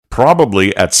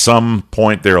probably at some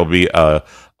point there'll be a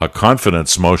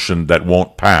confidence motion that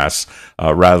won't pass,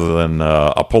 rather than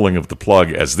a pulling of the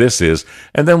plug as this is,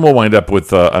 and then we'll wind up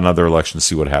with another election,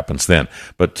 see what happens then.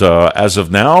 But as of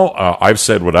now, I've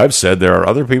said what I've said. There are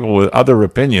other people with other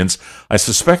opinions. I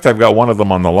suspect I've got one of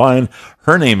them on the line.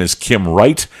 Her name is Kim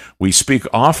Wright. We speak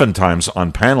oftentimes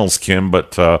on panels, Kim,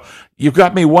 but you've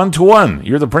got me 1-to-1.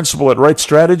 You're the principal at Wright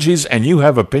Strategies, and you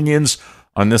have opinions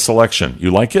on this election. You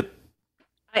like it?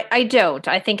 I don't.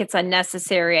 I think it's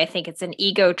unnecessary. I think it's an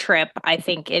ego trip. I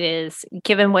think it is,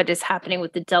 given what is happening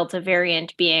with the Delta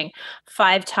variant being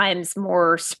 5 times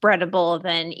more spreadable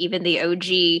than even the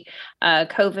OG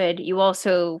COVID. You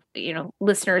also,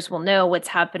 listeners will know what's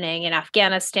happening in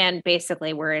Afghanistan,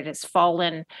 basically where it has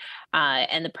fallen.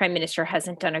 And the Prime Minister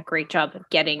hasn't done a great job of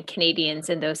getting Canadians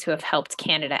and those who have helped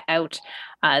Canada out.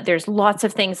 There's lots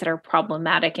of things that are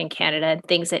problematic in Canada,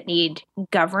 things that need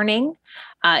governing.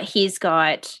 He's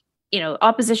got,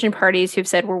 opposition parties who've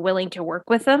said we're willing to work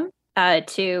with them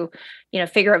to,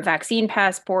 figure out vaccine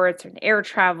passports and air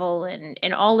travel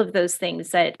and all of those things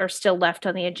that are still left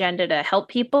on the agenda to help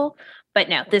people. But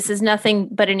no, this is nothing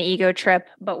but an ego trip,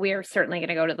 but we are certainly going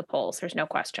to go to the polls. There's no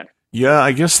question. Yeah,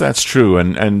 I guess that's true.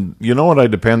 And you know what I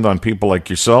depend on people like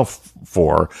yourself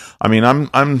for? I mean,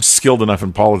 I'm skilled enough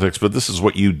in politics, but this is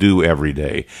what you do every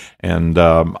day. And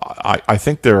I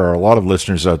think there are a lot of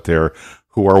listeners out there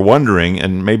who are wondering,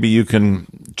 and maybe you can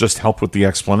just help with the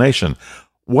explanation.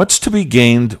 What's to be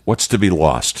gained? What's to be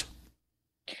lost?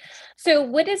 So,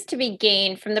 what is to be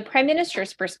gained from the Prime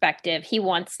Minister's perspective? He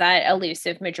wants that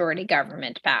elusive majority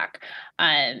government back.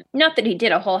 Not that he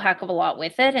did a whole heck of a lot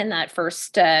with it in that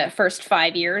first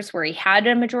 5 years where he had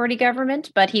a majority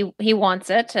government, but he wants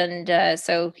it, and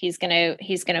so he's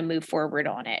gonna move forward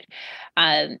on it.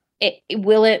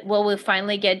 Will we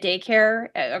finally get daycare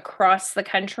across the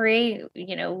country?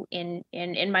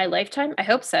 In my lifetime, I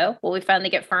hope so. Will we finally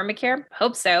get pharmacare?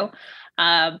 Hope so.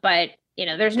 But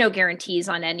there's no guarantees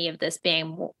on any of this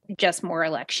being just more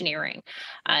electioneering.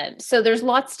 So there's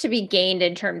lots to be gained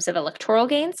in terms of electoral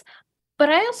gains. But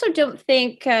I also don't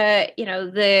think,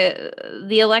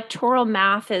 the electoral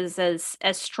math is as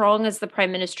strong as the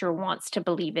Prime Minister wants to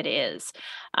believe it is.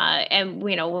 And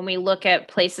when we look at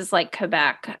places like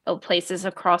Quebec, places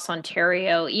across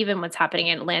Ontario, even what's happening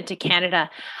in Atlantic Canada,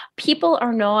 people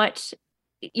are not.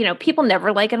 People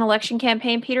never like an election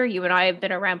campaign, Peter. You and I have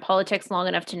been around politics long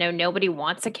enough to know nobody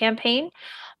wants a campaign.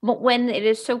 But when it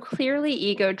is so clearly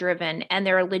ego driven and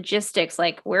there are logistics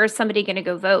like where is somebody going to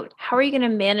go vote? How are you going to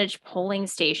manage polling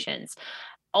stations?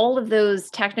 All of those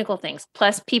technical things,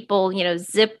 plus people,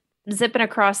 zipping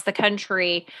across the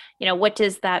country, what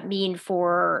does that mean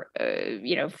for,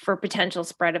 for potential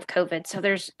spread of COVID? So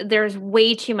there's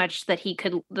way too much that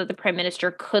the Prime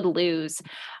Minister could lose,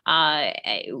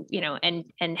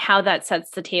 and how that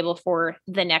sets the table for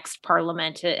the next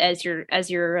Parliament. As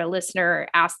your listener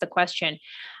asked the question,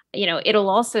 it'll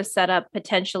also set up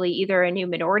potentially either a new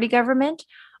minority government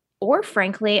or,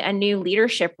 frankly, a new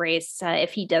leadership race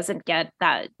if he doesn't get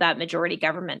that majority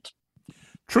government.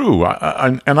 True.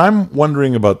 And I'm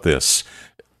wondering about this.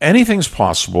 Anything's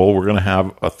possible. We're going to have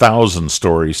 1,000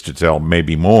 stories to tell,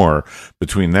 maybe more,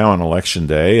 between now and Election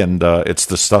Day, and it's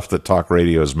the stuff that talk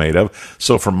radio is made of.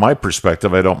 So from my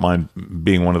perspective, I don't mind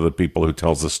being one of the people who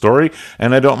tells the story,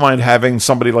 and I don't mind having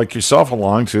somebody like yourself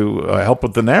along to help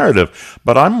with the narrative.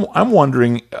 But I'm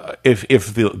wondering if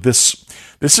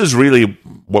this is really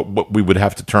what we would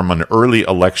have to term an early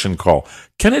election call.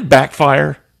 Can it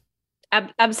backfire?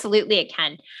 Absolutely, it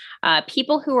can.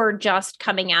 People who are just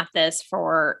coming at this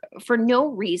for no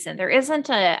reason. There isn't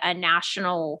a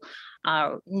national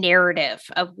narrative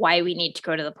of why we need to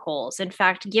go to the polls. In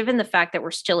fact, given the fact that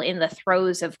we're still in the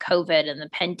throes of COVID and the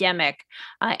pandemic,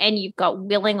 and you've got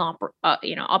willing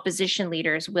opposition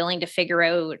leaders willing to figure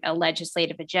out a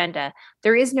legislative agenda,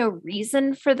 there is no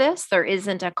reason for this. There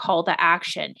isn't a call to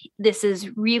action. This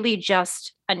is really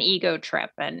just an ego trip,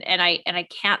 and I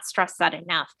can't stress that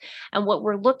enough. And what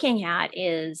we're looking at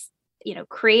is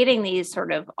creating these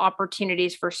sort of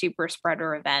opportunities for super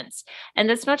spreader events. And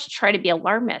that's not to try to be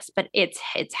alarmist, but it's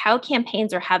how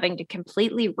campaigns are having to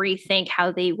completely rethink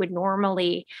how they would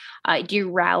normally do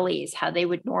rallies, how they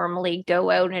would normally go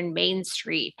out in Main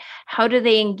Street. How do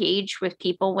they engage with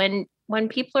people when when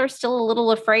people are still a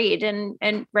little afraid,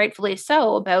 and rightfully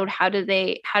so, about how do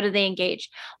they engage.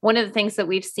 One of the things that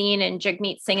we've seen, and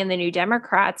Jagmeet Singh and the New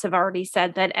Democrats have already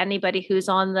said that anybody who's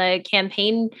on the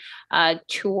campaign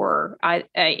tour,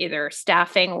 either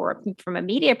staffing or from a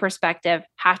media perspective,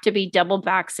 have to be double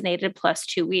vaccinated plus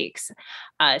 2 weeks.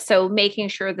 So making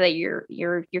sure that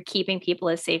you're keeping people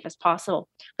as safe as possible.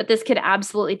 But this could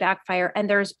absolutely backfire, and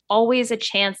there's always a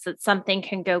chance that something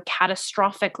can go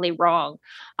catastrophically wrong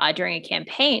during a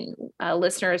campaign.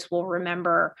 Listeners will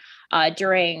remember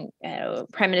during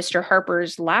Prime Minister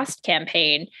Harper's last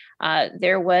campaign,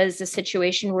 there was a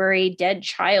situation where a dead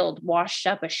child washed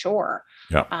up ashore.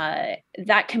 Yeah.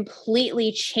 That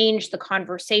completely changed the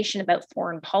conversation about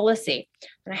foreign policy.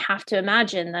 And I have to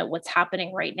imagine that what's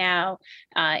happening right now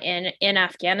in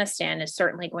Afghanistan is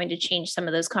certainly going to change some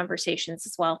of those conversations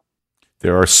as well.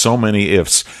 There are so many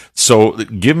ifs. So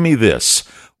give me this.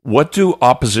 What do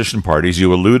opposition parties,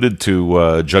 you alluded to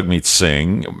Jagmeet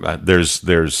Singh, there's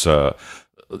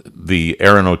the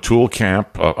Aaron O'Toole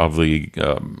camp of the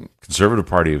Conservative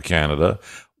Party of Canada.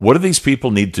 What do these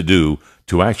people need to do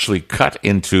to actually cut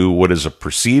into what is a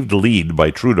perceived lead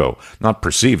by Trudeau? Not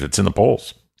perceived, it's in the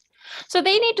polls. So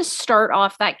they need to start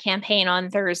off that campaign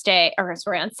on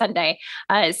Sunday.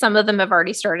 Some of them have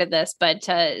already started this, but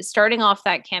starting off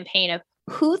that campaign of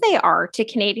who they are to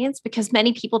Canadians, because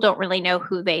many people don't really know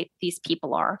who these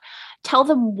people are. Tell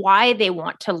them why they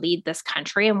want to lead this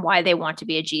country and why they want to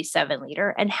be a G7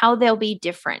 leader and how they'll be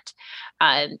different.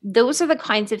 Those are the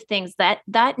kinds of things that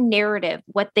narrative,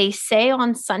 what they say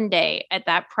on Sunday at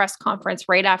that press conference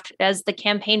right after, as the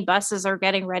campaign buses are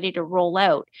getting ready to roll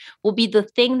out, will be the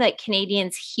thing that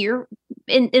Canadians hear.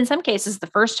 In some cases, the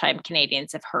first time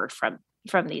Canadians have heard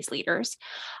from these leaders.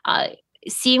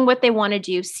 Seeing what they want to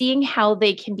do, seeing how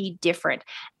they can be different.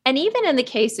 And even in the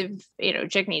case of,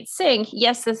 Jagmeet Singh,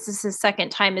 yes, this is his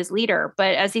second time as leader,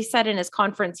 but as he said in his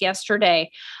conference yesterday,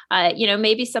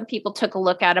 maybe some people took a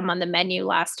look at him on the menu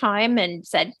last time and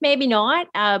said, maybe not.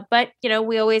 But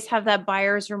we always have that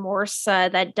buyer's remorse,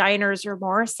 that diner's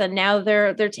remorse. And now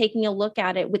they're taking a look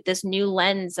at it with this new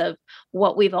lens of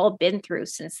what we've all been through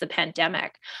since the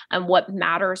pandemic and what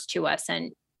matters to us.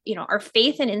 And our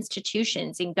faith in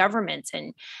institutions, in governments,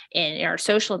 and in our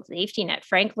social safety net,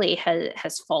 frankly,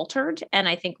 has faltered. And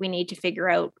I think we need to figure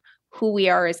out who we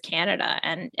are as Canada.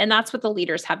 And that's what the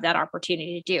leaders have that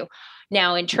opportunity to do.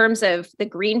 Now, in terms of the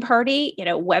Green Party,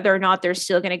 whether or not they're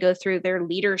still going to go through their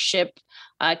leadership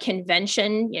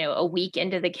convention, a week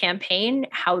into the campaign,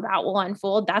 how that will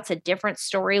unfold, that's a different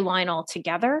storyline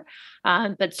altogether.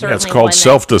 But certainly it's called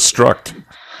self-destruct.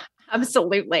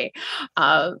 Absolutely.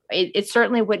 It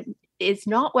certainly is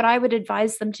not what I would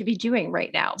advise them to be doing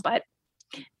right now, but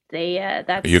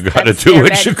you got to do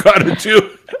what you got to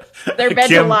do. They're bed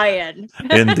to lie in.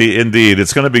 Indeed.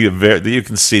 It's going to be you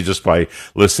can see just by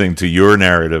listening to your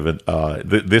narrative,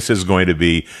 this is going to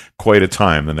be quite a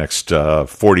time, the next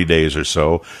 40 days or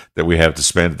so that we have to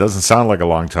spend. It doesn't sound like a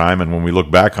long time, and when we look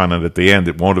back on it at the end,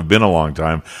 it won't have been a long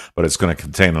time, but it's going to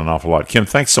contain an awful lot. Kim,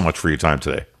 thanks so much for your time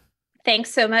today.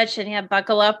 Thanks so much, and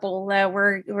buckle up.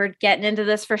 We're getting into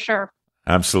this for sure.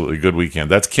 Absolutely. Good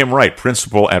weekend. That's Kim Wright,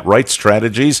 principal at Wright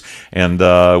Strategies. And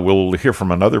we'll hear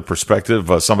from another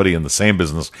perspective, somebody in the same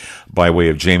business, by way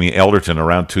of Jamie Elderton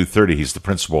around 2:30. He's the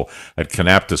principal at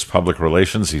Canaptus Public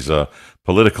Relations. He's a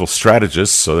political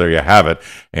strategist, so there you have it.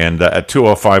 And at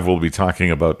 2:05, we'll be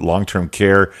talking about long-term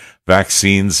care,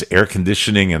 vaccines, air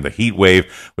conditioning, and the heat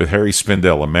wave with Harry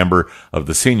Spindell, a member of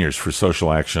the Seniors for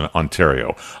Social Action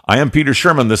Ontario. I am Peter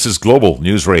Sherman. This is Global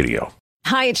News Radio.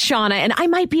 Hi, it's Shauna, and I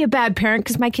might be a bad parent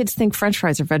because my kids think French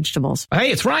fries are vegetables. Hey,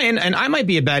 it's Ryan, and I might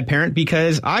be a bad parent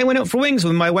because I went out for wings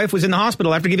when my wife was in the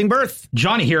hospital after giving birth.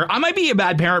 Johnny here. I might be a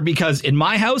bad parent because in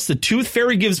my house, the tooth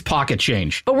fairy gives pocket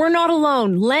change. But we're not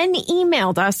alone. Len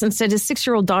emailed us and said his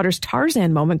 6-year-old daughter's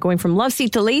Tarzan moment going from love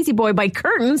seat to lazy boy by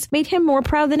curtains made him more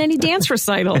proud than any dance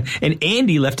recital. And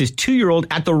Andy left his 2-year-old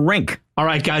at the rink. All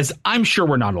right, guys, I'm sure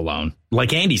we're not alone.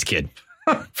 Like Andy's kid.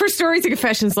 For stories and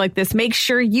confessions like this, make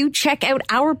sure you check out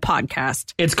our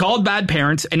podcast. It's called Bad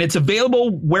Parents, and it's available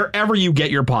wherever you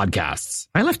get your podcasts.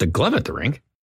 I left a glove at the rink.